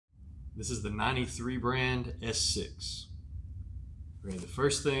This is the 93 brand S6. Okay, the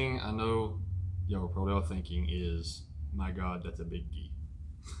first thing I know y'all are probably all thinking is, my God, that's a big gi.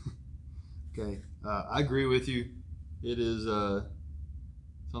 Okay, I agree with you. It is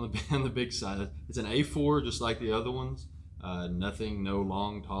it's on the on the big side. It's an A4 just like the other ones. Nothing, no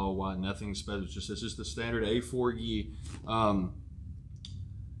long, tall, wide, nothing special. It's just the standard A4 gi.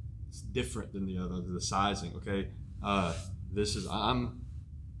 It's different than the other, the sizing. Okay, this is I'm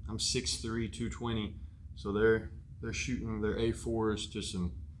 6'3", 220, so they're shooting their A4s to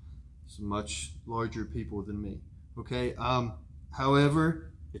some much larger people than me. Okay,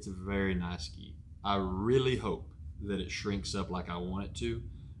 however, it's a very nice gi. I really hope that it shrinks up like I want it to,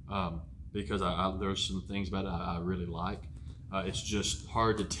 because there's some things about it I really like. It's just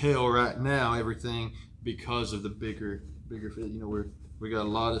hard to tell right now everything because of the bigger fit. You know, we got a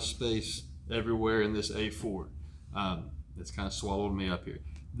lot of space everywhere in this A4. It's kind of swallowed me up here.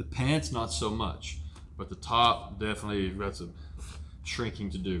 The pants, not so much, but the top definitely got some shrinking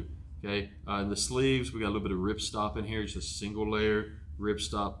to do. Okay, and the sleeves, we got a little bit of ripstop in here, just a single layer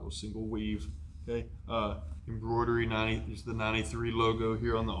ripstop, a single weave. Okay, embroidery, there's the 93 logo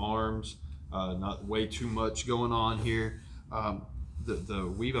here on the arms. Not way too much going on here.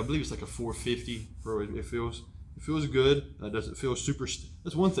 The weave, I believe it's like a 450. It feels good. It doesn't feel super.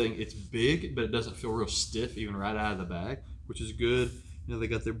 That's one thing. It's big, but it doesn't feel real stiff even right out of the bag, which is good. You know, they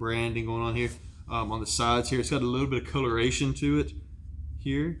got their branding going on here. On the sides here, it's got a little bit of coloration to it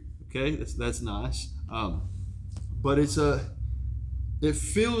here. Okay, that's nice. But it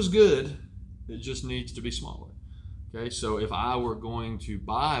feels good. It just needs to be smaller. Okay, so if I were going to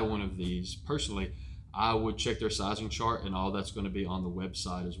buy one of these personally, I would check their sizing chart, and all that's going to be on the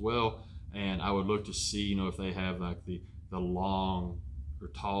website as well. And I would look to see, you know, if they have like the long or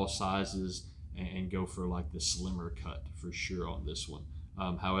tall sizes, and go for like the slimmer cut for sure on this one.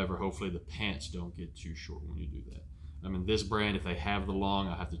 However, hopefully the pants don't get too short when you do that. I mean, this brand, if they have the long,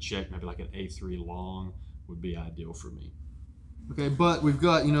 I have to check. Maybe like an A3 long would be ideal for me. Okay, but we've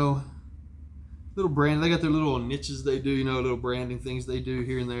got, you know, little brand. They got their little niches they do, you know, little branding things they do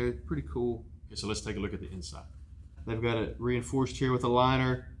here and there. Pretty cool. Okay, so let's take a look at the inside. They've got it reinforced here with a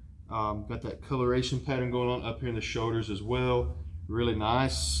liner. Got that coloration pattern going on up here in the shoulders as well. Really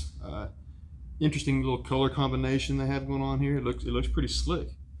nice. Interesting little color combination they have going on here. It looks pretty slick.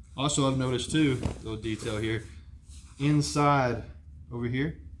 Also, I've noticed too, a little detail here. Inside over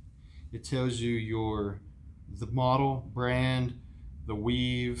here, it tells you the model, brand, the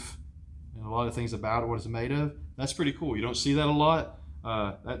weave, and a lot of things about it, what it's made of. That's pretty cool. You don't see that a lot.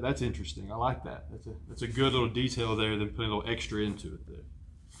 That's interesting. I like that. That's a good little detail there, then putting a little extra into it there.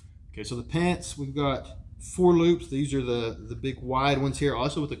 Okay, so the pants, we've got 4 loops. These are the big wide ones here,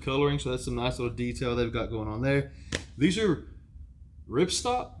 also with the coloring, so that's some nice little detail they've got going on there. These are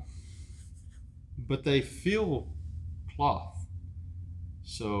ripstop, but they feel cloth.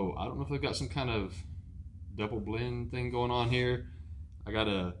 So I don't know if they've got some kind of double blend thing going on here. I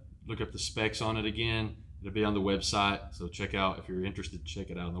gotta look up the specs on it again. It'll be on the website, so check out, if you're interested, check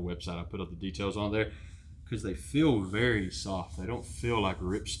it out on the website. I'll put up the details on there because they feel very soft. They don't feel like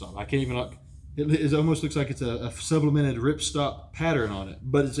ripstop. I can't even look. It almost looks like it's a supplemented ripstop pattern on it,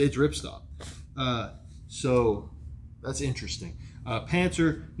 but it's ripstop. So that's interesting. Pants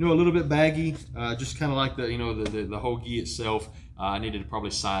are, you know, a little bit baggy, just kind of like the whole gi itself. I needed to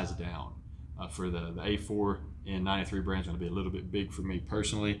probably size down for the A4 and 93 brand is going to be a little bit big for me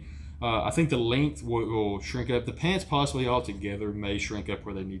personally. I think the length will shrink up. The pants possibly altogether may shrink up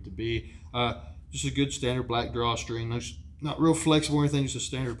where they need to be. Just a good standard black drawstring. Not real flexible or anything, just a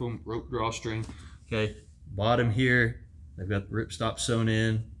standard boom rope drawstring. Okay, bottom here, they've got the ripstop sewn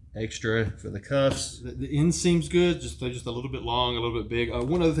in, extra for the cuffs. The inseam's good, they're just a little bit long, a little bit big.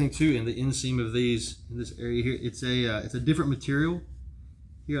 One other thing too, in the inseam of these, in this area here, it's a different material.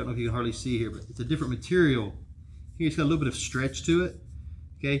 Here, I don't know if you can hardly see here, but it's a different material. Here, it's got a little bit of stretch to it.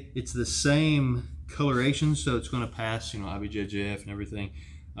 Okay, it's the same coloration, so it's going to pass, you know, IBJJF and everything.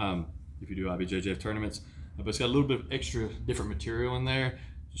 If you do IBJJF tournaments. But it's got a little bit of extra different material in there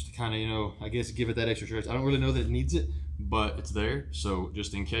just to kind of, you know, I guess give it that extra stretch. I don't really know that it needs it, but it's there. So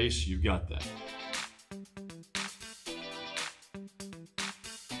just in case, you've got that.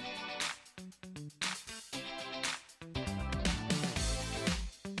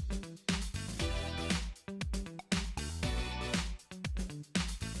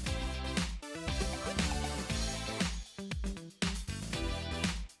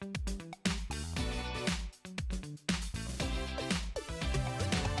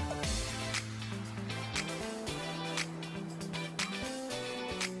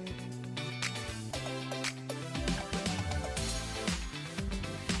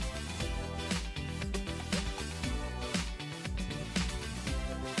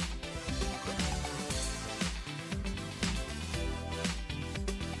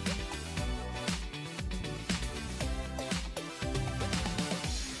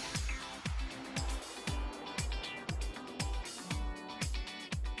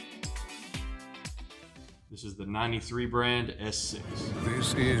 This is the 93 brand S6.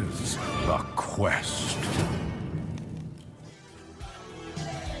 This is the quest.